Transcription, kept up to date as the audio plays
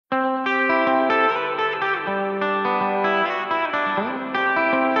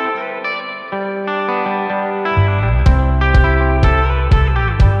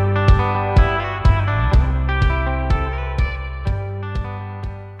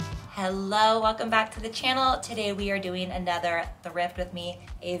Hello, welcome back to the channel. Today we are doing another thrift with me,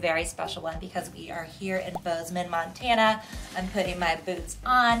 a very special one because we are here in Bozeman, Montana. I'm putting my boots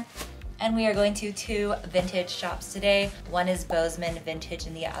on and we are going to two vintage shops today. One is Bozeman Vintage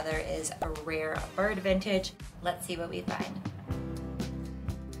and the other is a rare Bird Vintage. Let's see what we find.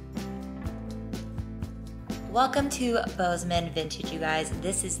 Welcome to Bozeman Vintage, you guys.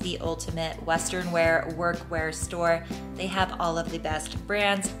 This is the ultimate Western wear, workwear store. They have all of the best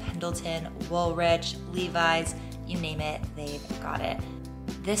brands, Pendleton, Woolrich, Levi's, you name it, they've got it.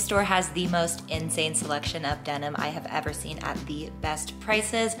 This store has the most insane selection of denim I have ever seen at the best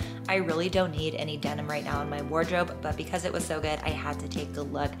prices. I really don't need any denim right now in my wardrobe, but because it was so good, I had to take a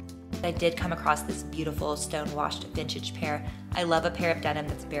look. I did come across this beautiful stone-washed vintage pair. I love a pair of denim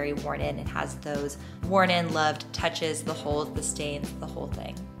that's very worn in. It has those worn in, loved touches, the holes, the stains, the whole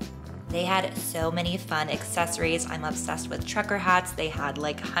thing. They had so many fun accessories. I'm obsessed with trucker hats. They had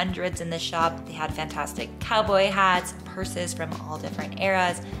like hundreds in the shop. They had fantastic cowboy hats, purses from all different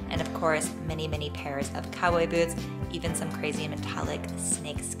eras, and of course, many, many pairs of cowboy boots, even some crazy metallic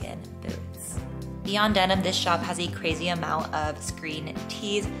snakeskin boots. Beyond denim, this shop has a crazy amount of screen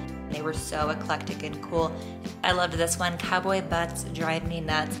tees. They were so eclectic and cool. I loved this one. Cowboy butts drive me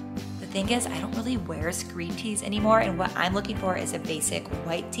nuts. The thing is, I don't really wear screen tees anymore, and what I'm looking for is a basic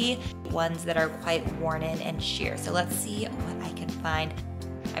white tee, ones that are quite worn in and sheer. So let's see what I can find.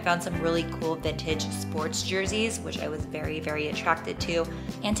 I found some really cool vintage sports jerseys, which I was very, very attracted to.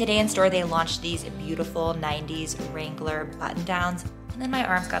 And today in store, they launched these beautiful 90s Wrangler button downs. And then my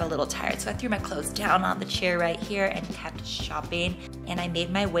arms got a little tired, so I threw my clothes down on the chair right here and kept shopping. And I made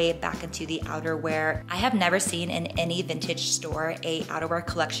my way back into the outerwear. I have never seen in any vintage store a outerwear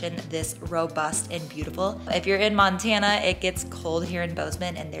collection this robust and beautiful. If you're in Montana, it gets cold here in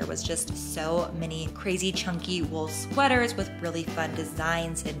Bozeman, and there was just so many crazy chunky wool sweaters with really fun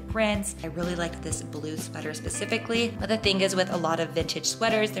designs and prints. I really liked this blue sweater specifically, but the thing is, with a lot of vintage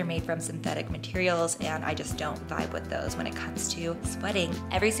sweaters, they're made from synthetic materials, and I just don't vibe with those when it comes to sweating.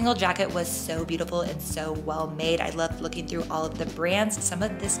 Every single jacket was so beautiful and so well made. I loved looking through all of the brands. Some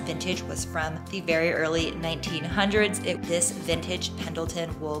of this vintage was from the very early 1900s. This vintage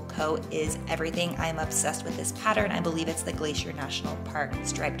Pendleton wool coat is everything. I'm obsessed with this pattern. I believe it's the Glacier National Park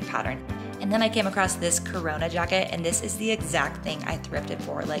striped pattern. And then I came across this Corona jacket, and this is the exact thing I thrifted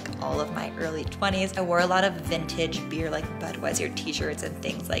for like all of my early 20s. I wore a lot of vintage beer like Budweiser t-shirts and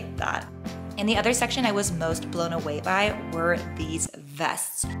things like that. And the other section I was most blown away by were these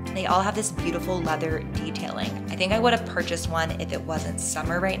vests. They all have this beautiful leather detailing. I think I would have purchased one if it wasn't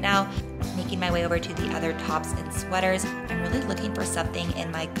summer right now. Making my way over to the other tops and sweaters, I'm really looking for something in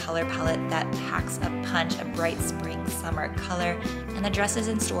my color palette that packs a punch, a bright spring summer color. And the dresses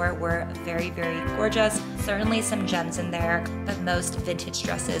in store were very, very gorgeous. Certainly some gems in there, but most vintage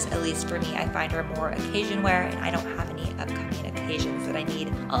dresses, at least for me, I find are more occasion wear, and I don't have any upcoming occasions that I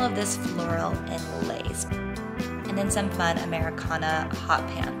need all of this floral and lace. And then some fun Americana hot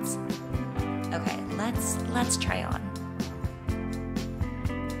pants. Okay, let's try on.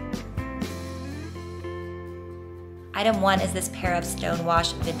 Item one is this pair of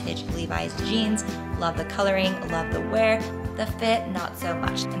stonewashed vintage Levi's jeans. Love the coloring, love the wear. The fit, not so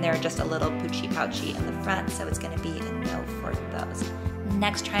much. And they're just a little poochy pouchy in the front, so it's gonna be a no for those.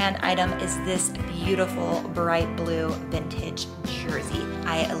 Next try-on item is this beautiful bright blue vintage jersey.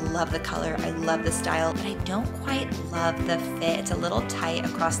 I love the color, I love the style, but I don't quite love the fit. It's a little tight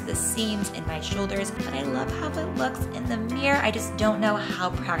across the seams in my shoulders, but I love how it looks in the mirror. I just don't know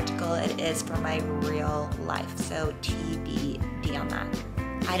how practical it is for my real life, so TBD on that.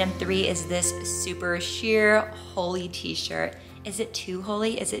 Item three is this super sheer holy t-shirt. Is it too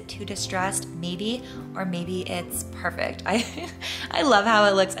holy? Is it too distressed? Maybe, or maybe it's perfect. I love how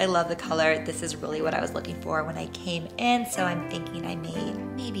it looks. I love the color. This is really what I was looking for when I came in, so I'm thinking I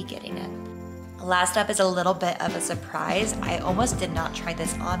may be getting it. Last up is a little bit of a surprise. I almost did not try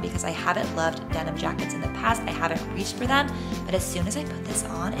this on because I haven't loved denim jackets in the past. I haven't reached for them, but as soon as I put this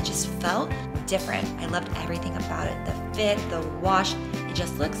on, it just felt different. I loved everything about it. The fit, the wash, it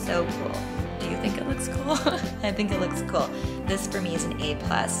just looks so cool. Do you think it looks cool? I think it looks cool. This for me is an A+.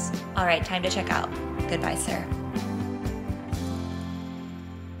 All right, time to check out. Goodbye, sir.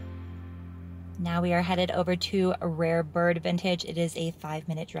 Now we are headed over to a rare Bird Vintage. It is a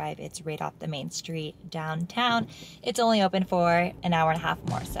 5-minute drive. It's right off the main street downtown. It's only open for an hour and a half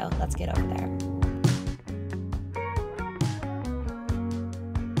more, so let's get over there.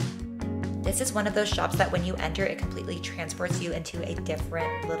 This is one of those shops that when you enter, it completely transports you into a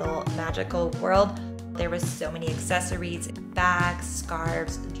different little magical world. There was so many accessories, bags,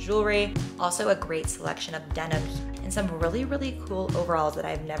 scarves, jewelry, also a great selection of denim. And and some really, really cool overalls that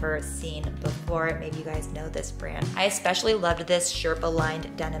I've never seen before. Maybe you guys know this brand. I especially loved this Sherpa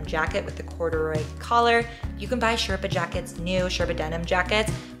lined denim jacket with the corduroy collar. You can buy Sherpa jackets, new Sherpa denim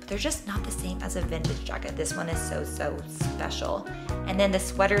jackets, but they're just not the same as a vintage jacket. This one is so, so special. And then the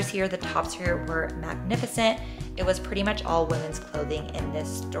sweaters here, the tops here were magnificent. It was pretty much all women's clothing in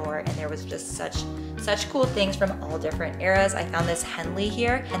this store, and there was just such cool things from all different eras. I found this Henley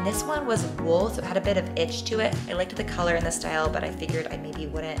here, and this one was wool, so it had a bit of itch to it. I liked the color and the style, but I figured I maybe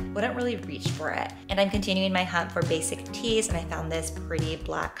wouldn't really reach for it. And I'm continuing my hunt for basic tees, and I found this pretty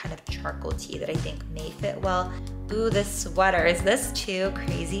black kind of charcoal tee that I think may fit well. Ooh, this sweater, is this too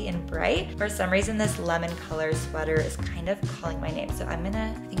crazy and bright? For some reason, this lemon color sweater is kind of calling my name, so I think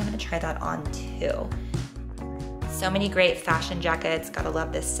I'm gonna try that on too. So many great fashion jackets. Gotta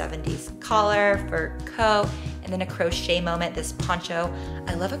love this 70s collar, fur coat, and then a crochet moment, this poncho.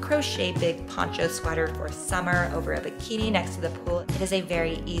 I love a crochet big poncho sweater for summer over a bikini next to the pool. It is a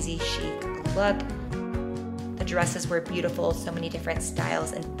very easy, chic look. The dresses were beautiful, so many different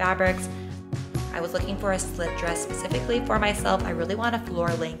styles and fabrics. I was looking for a slip dress specifically for myself. I really want a floor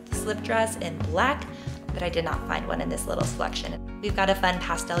length slip dress in black, but I did not find one in this little selection. We've got a fun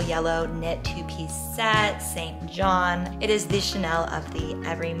pastel yellow knit two-piece set, St. John. It is the Chanel of the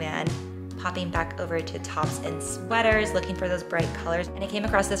everyman. Popping back over to tops and sweaters, looking for those bright colors. And I came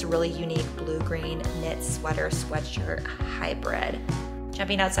across this really unique blue-green knit sweater sweatshirt hybrid.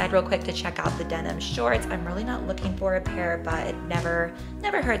 Jumping outside real quick to check out the denim shorts. I'm really not looking for a pair, but it never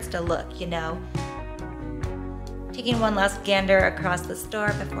hurts to look, you know? Taking one last gander across the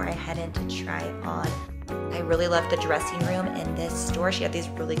store before I head in to try on. I really love the dressing room in this store. She had these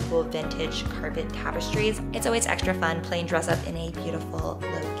really cool vintage carpet tapestries. It's always extra fun playing dress up in a beautiful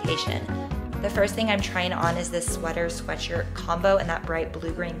location. The first thing I'm trying on is this sweater sweatshirt combo in that bright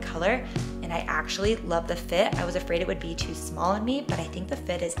blue-green color, and I actually love the fit. I was afraid it would be too small on me, but I think the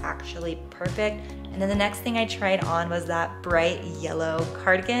fit is actually perfect. And then the next thing I tried on was that bright yellow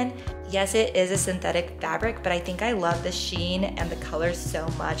cardigan. Yes, it is a synthetic fabric, but I think I love the sheen and the colors so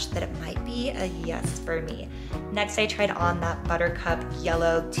much that it might be a yes for me. Next, I tried on that buttercup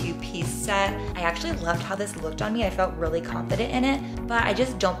yellow two-piece set. I actually loved how this looked on me. I felt really confident in it, but I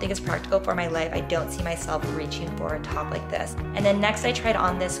just don't think it's practical for my life. I don't see myself reaching for a top like this. And then next, I tried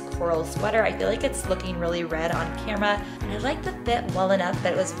on this coral sweater. I feel like it's looking really red on camera. I like the fit well enough,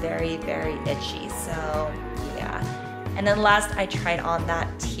 but it was very, very itchy, so yeah. And then last, I tried on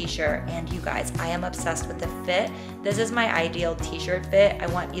that t-shirt, and you guys, I am obsessed with the fit. This is my ideal t-shirt fit. I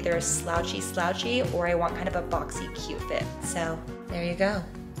want either a slouchy, or I want kind of a boxy, cute fit. So there you go.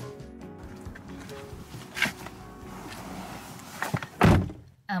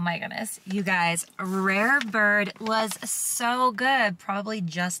 Oh my goodness, you guys, Rare Bird was so good, probably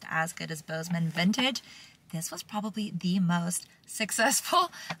just as good as Bozeman Vintage. This was probably the most successful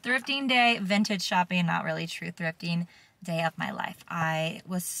thrifting day, vintage shopping, not really true thrifting day of my life. I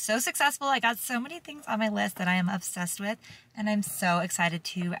was so successful. I got so many things on my list that I am obsessed with, and I'm so excited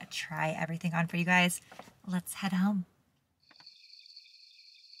to try everything on for you guys. Let's head home.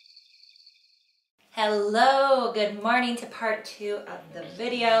 Hello, good morning to part 2 of the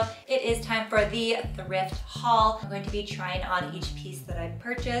video. It is time for the thrift haul. I'm going to be trying on each piece that I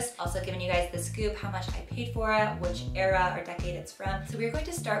purchased, also giving you guys the scoop, how much I paid for it, which era or decade it's from. So we're going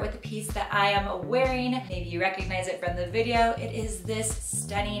to start with the piece that I am wearing. Maybe you recognize it from the video. It is this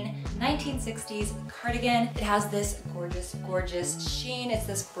stunning 1960s cardigan. It has this gorgeous, gorgeous sheen. It's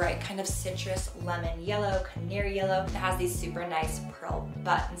this bright kind of citrus lemon yellow, canary yellow. It has these super nice pearl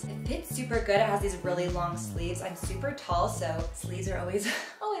buttons. It fits super good. It has these really long sleeves. I'm super tall, so sleeves are always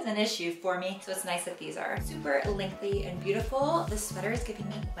an issue for me. So it's nice that these are super lengthy and beautiful. The sweater is giving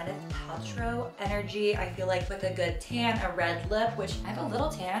me Gwyneth Paltrow energy. I feel like with a good tan, a red lip, which I have a little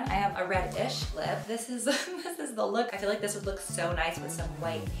tan. I have a reddish lip. This is this is the look. I feel like this would look so nice with some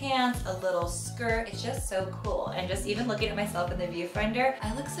white pants, a little skirt. It's just so cool. And just even looking at myself in the viewfinder,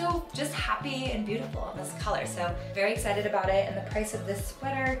 I look so just happy and beautiful in this color. So very excited about it. And the price of this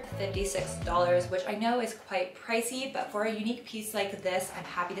sweater, $56, which I know is quite pricey, but for a unique piece like this, I'm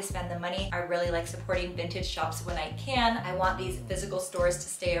happy to spend the money. I really like supporting vintage shops when I can. I want these physical stores to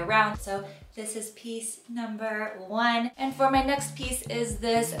stay around. So this is piece number 1. And for my next piece is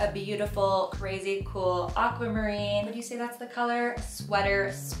this a beautiful, crazy cool aquamarine. Would you say that's the color? Sweater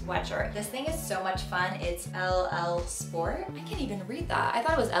sweatshirt. This thing is so much fun. It's LL Sport. I can't even read that. I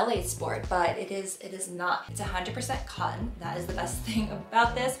thought it was LA Sport, but it is not. It's 100% cotton. That is the best thing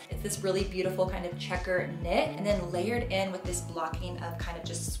about this. It's this really beautiful kind of checker knit, and then layered in with this blocking of kind of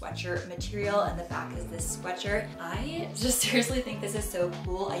just sweatshirt material, and the back is this sweatshirt. I just seriously think this is so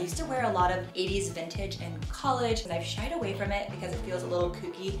cool. I used to wear a lot of of 80s vintage in college, and I've shied away from it because it feels a little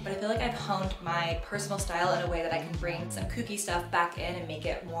kooky, but I feel like I've honed my personal style in a way that I can bring some kooky stuff back in and make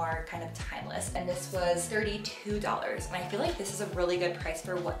it more kind of timeless. And this was $32, and I feel like this is a really good price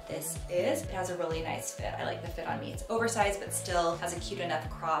for what this is. It has a really nice fit. I like the fit on me. It's oversized, but still has a cute enough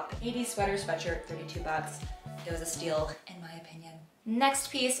crop. 80s sweater, sweatshirt, 32 bucks. It was a steal in my opinion. Next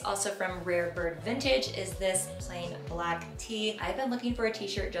piece, also from Rare Bird Vintage, is this plain black tee. I've been looking for a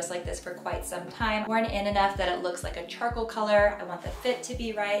t-shirt just like this for quite some time. Worn in enough that it looks like a charcoal color. I want the fit to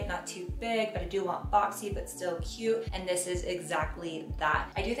be right, not too big, but I do want boxy, but still cute. And this is exactly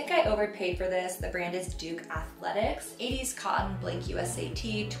that. I do think I overpaid for this. The brand is Duke Athletics. 80s cotton Blake USA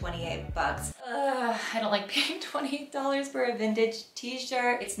tee, 28 bucks. I don't like paying $28 for a vintage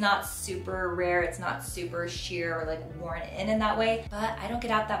t-shirt. It's not super rare. It's not super sheer or like worn in that way. But I don't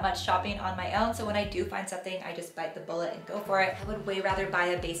get out that much shopping on my own, so when I do find something, I just bite the bullet and go for it. I would way rather buy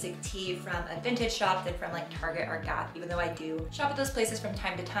a basic tee from a vintage shop than from like Target or Gap. Even though I do shop at those places from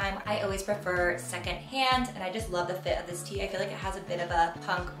time to time, I always prefer secondhand, and I just love the fit of this tee. I feel like it has a bit of a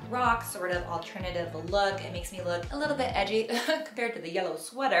punk rock sort of alternative look. It makes me look a little bit edgy compared to the yellow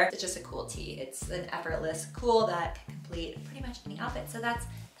sweater. It's just a cool tee. It's an effortless cool that can complete pretty much any outfit. So that's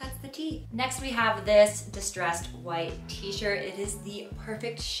the tee. Next we have this distressed white t-shirt. It is the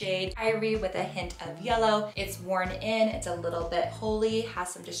perfect shade, ivory with a hint of yellow. It's worn in, it's a little bit holey, has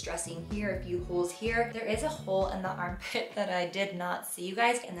some distressing here, a few holes here. There is a hole in the armpit that I did not see, you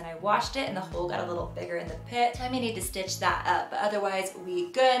guys, and then I washed it and the hole got a little bigger in the pit. So I may need to stitch that up, but otherwise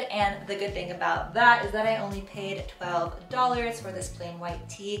we good. And the good thing about that is that I only paid $12 for this plain white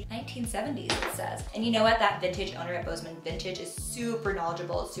tee. 1970s it says. And you know what? That vintage owner at Bozeman Vintage is super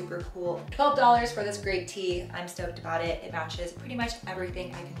knowledgeable, super cool. $12 for this great tee. I'm stoked about it. It matches pretty much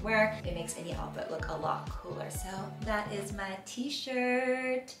everything I can wear. It makes any outfit look a lot cooler. So that is my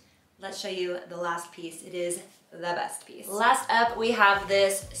t-shirt. Let's show you the last piece. It is the best piece. Last up, we have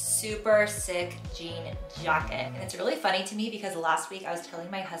this super sick jean jacket. And it's really funny to me because last week I was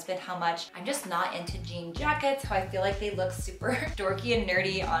telling my husband how much I'm just not into jean jackets, how I feel like they look super dorky and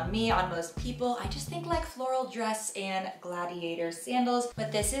nerdy on me, on most people. I just think like floral dress and gladiator sandals,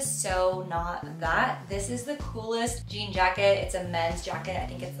 but this is so not that. This is the coolest jean jacket. It's a men's jacket. I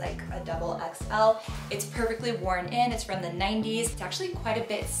think it's like a double XL. It's perfectly worn in. It's from the 90s. It's actually quite a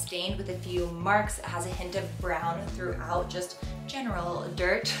bit stained with a few marks. It has a hint of brown throughout, just general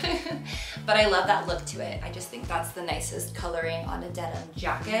dirt. But I love that look to it. I just think that's the nicest coloring on a denim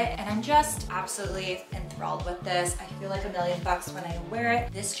jacket, and I'm just absolutely enthralled with this. I feel like $1,000,000 when I wear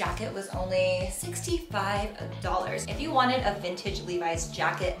it. This jacket was only $65. If you wanted a vintage Levi's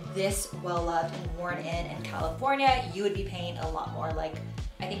jacket this well loved and worn in California, you would be paying a lot more, like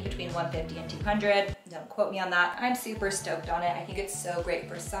I think between $150 and $200. Don't quote me on that. I'm super stoked on it. I think it's so great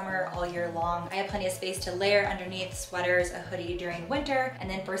for summer all year long. I have plenty of space to layer underneath sweaters, a hoodie during winter, and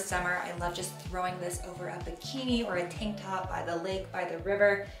then for summer, I love just throwing this over a bikini or a tank top by the lake, by the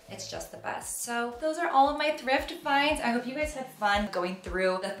river. It's just the best. So those are all of my thrift finds. I hope you guys had fun going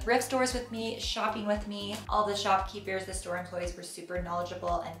through the thrift stores with me, shopping with me. All the shopkeepers, the store employees were super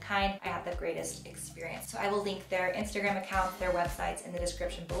knowledgeable and kind. I had the greatest experience. So I will link their Instagram accounts, their websites in the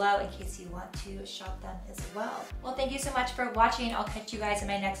description below in case you want to shop them as well. Well, thank you so much for watching. I'll catch you guys in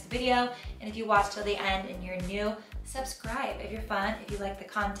my next video. And if you watch till the end and you're new, subscribe if you're fun. If you like the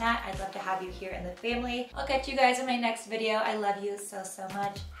content, I'd love to have you here in the family. I'll catch you guys in my next video. I love you so, so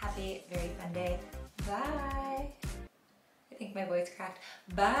much. Happy, very fun day. Bye. I think my voice cracked.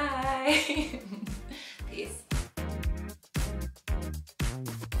 Bye. Peace.